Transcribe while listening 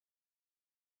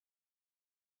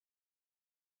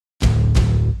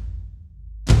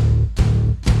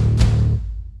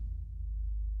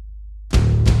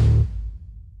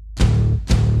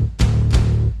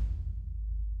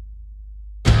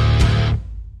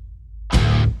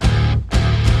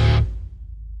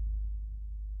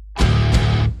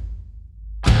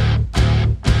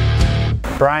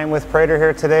Brian with Prater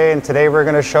here today, and today we're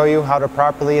going to show you how to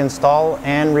properly install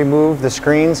and remove the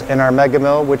screens in our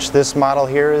Megamill, which this model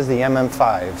here is the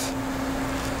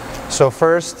MM5. So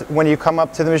first, when you come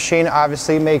up to the machine,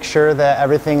 obviously make sure that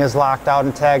everything is locked out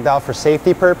and tagged out for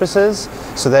safety purposes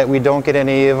so that we don't get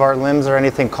any of our limbs or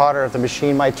anything caught, or if the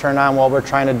machine might turn on while we're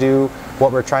trying to do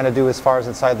what we're trying to do as far as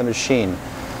inside the machine.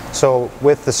 So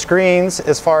with the screens,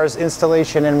 as far as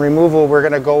installation and removal, we're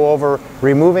going to go over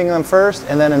removing them first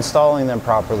and then installing them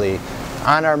properly.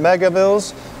 On our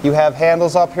Megamills, you have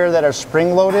handles up here that are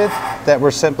spring loaded that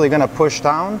we're simply going to push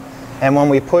down. And when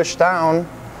we push down,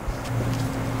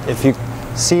 if you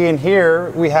see in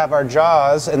here, we have our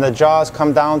jaws, and the jaws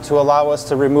come down to allow us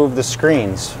to remove the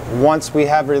screens. Once we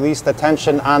have released the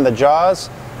tension on the jaws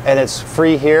and it's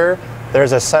free here,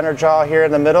 there's a center jaw here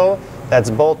in the middle that's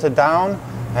bolted down.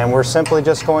 And we're simply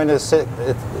just going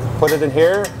to put it in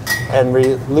here and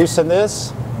loosen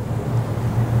this.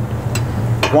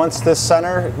 Once this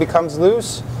center becomes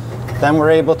loose, then we're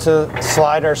able to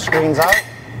slide our screens out.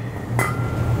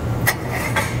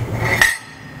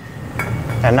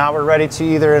 And now we're ready to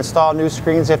either install new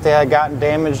screens if they had gotten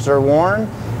damaged or worn,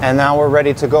 and now we're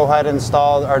ready to go ahead and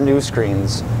install our new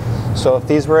screens. So if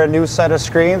these were a new set of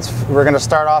screens, we're going to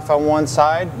start off on one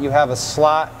side. You have a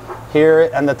slot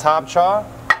here in the top jaw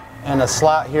and a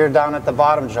slot here down at the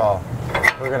bottom jaw.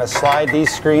 We're going to slide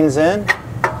these screens in.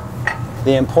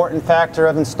 The important factor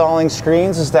of installing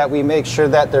screens is that we make sure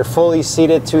that they're fully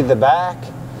seated to the back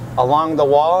along the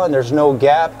wall and there's no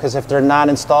gap, because if they're not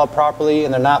installed properly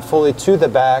and they're not fully to the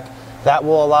back, that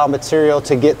will allow material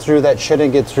to get through that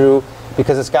shouldn't get through,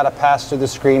 because it's got to pass through the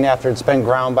screen after it's been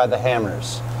ground by the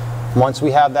hammers. Once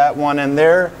we have that one in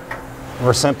there,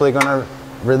 we're simply going to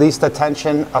release the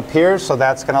tension up here, so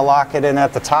that's going to lock it in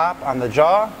at the top on the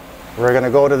jaw. We're going to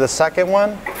go to the second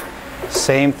one.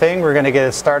 Same thing, we're going to get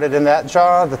it started in that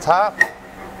jaw, the top.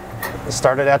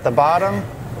 Started at the bottom.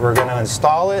 We're going to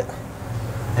install it.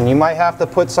 And you might have to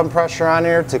put some pressure on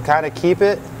here to kind of keep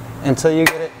it until you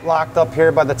get it locked up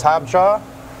here by the top jaw.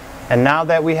 And now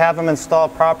that we have them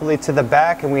installed properly to the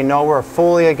back and we know we're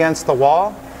fully against the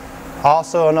wall,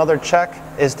 also another check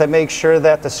is to make sure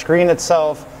that the screen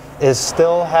itself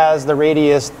still has the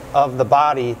radius of the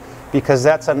body, because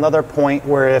that's another point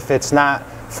where if it's not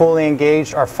fully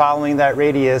engaged or following that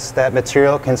radius, that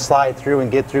material can slide through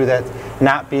and get through that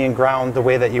not being ground the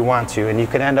way that you want to. And you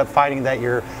can end up finding that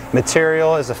your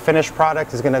material as a finished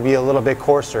product is going to be a little bit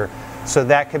coarser. So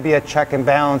that could be a check and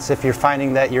balance. If you're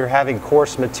finding that you're having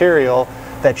coarse material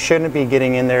that shouldn't be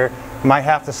getting in there, you might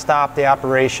have to stop the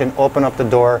operation, open up the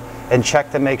door, and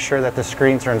check to make sure that the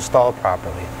screens are installed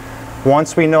properly.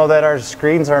 Once we know that our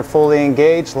screens are fully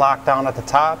engaged, locked down at the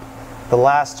top, the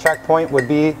last checkpoint would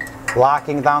be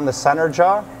locking down the center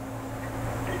jaw.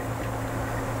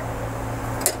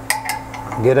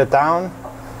 Get it down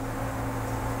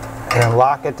and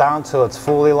lock it down till it's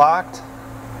fully locked.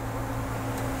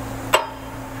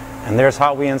 And there's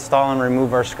how we install and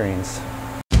remove our screens.